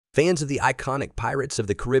Fans of the iconic Pirates of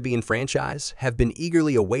the Caribbean franchise have been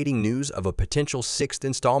eagerly awaiting news of a potential sixth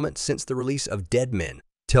installment since the release of Dead Men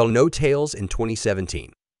Tell No Tales in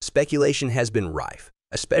 2017. Speculation has been rife,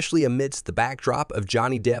 especially amidst the backdrop of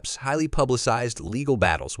Johnny Depp's highly publicized legal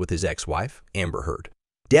battles with his ex-wife, Amber Heard.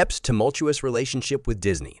 Depp's tumultuous relationship with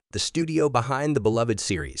Disney, the studio behind the beloved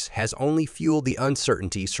series, has only fueled the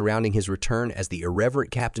uncertainty surrounding his return as the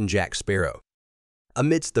irreverent Captain Jack Sparrow.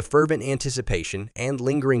 Amidst the fervent anticipation and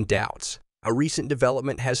lingering doubts, a recent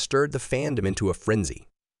development has stirred the fandom into a frenzy.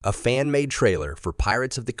 A fan-made trailer for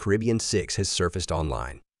Pirates of the Caribbean 6 has surfaced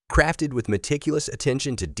online. Crafted with meticulous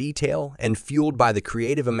attention to detail and fueled by the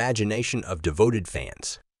creative imagination of devoted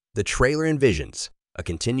fans, the trailer envisions a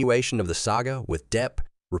continuation of the saga with Depp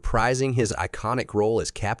reprising his iconic role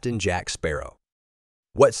as Captain Jack Sparrow.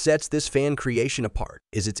 What sets this fan creation apart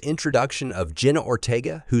is its introduction of Jenna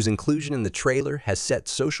Ortega, whose inclusion in the trailer has set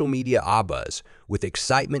social media abuzz with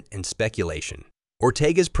excitement and speculation.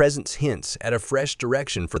 Ortega's presence hints at a fresh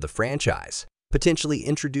direction for the franchise, potentially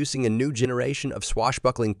introducing a new generation of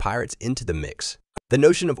swashbuckling pirates into the mix. The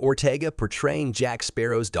notion of Ortega portraying Jack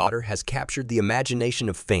Sparrow's daughter has captured the imagination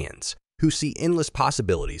of fans, who see endless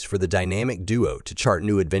possibilities for the dynamic duo to chart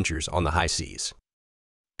new adventures on the high seas.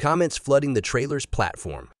 Comments flooding the trailer's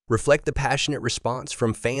platform reflect the passionate response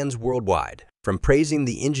from fans worldwide, from praising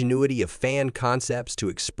the ingenuity of fan concepts to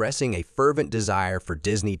expressing a fervent desire for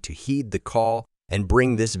Disney to heed the call and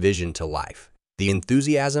bring this vision to life. The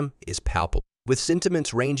enthusiasm is palpable, with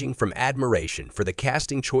sentiments ranging from admiration for the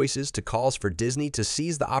casting choices to calls for Disney to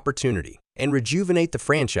seize the opportunity and rejuvenate the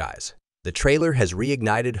franchise. The trailer has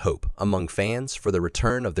reignited hope among fans for the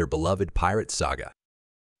return of their beloved pirate saga.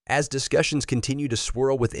 As discussions continue to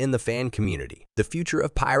swirl within the fan community, the future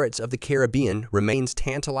of Pirates of the Caribbean remains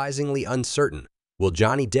tantalizingly uncertain. Will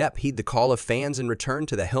Johnny Depp heed the call of fans and return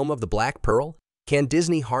to the helm of the Black Pearl? Can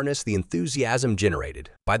Disney harness the enthusiasm generated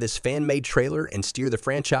by this fan-made trailer and steer the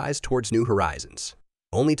franchise towards new horizons?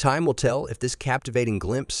 Only time will tell if this captivating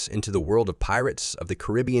glimpse into the world of Pirates of the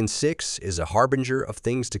Caribbean 6 is a harbinger of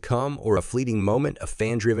things to come or a fleeting moment of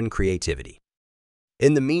fan-driven creativity.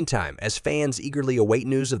 In the meantime, as fans eagerly await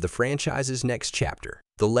news of the franchise's next chapter,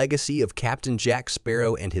 the legacy of Captain Jack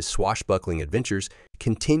Sparrow and his swashbuckling adventures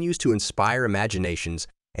continues to inspire imaginations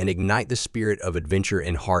and ignite the spirit of adventure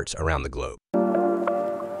in hearts around the globe.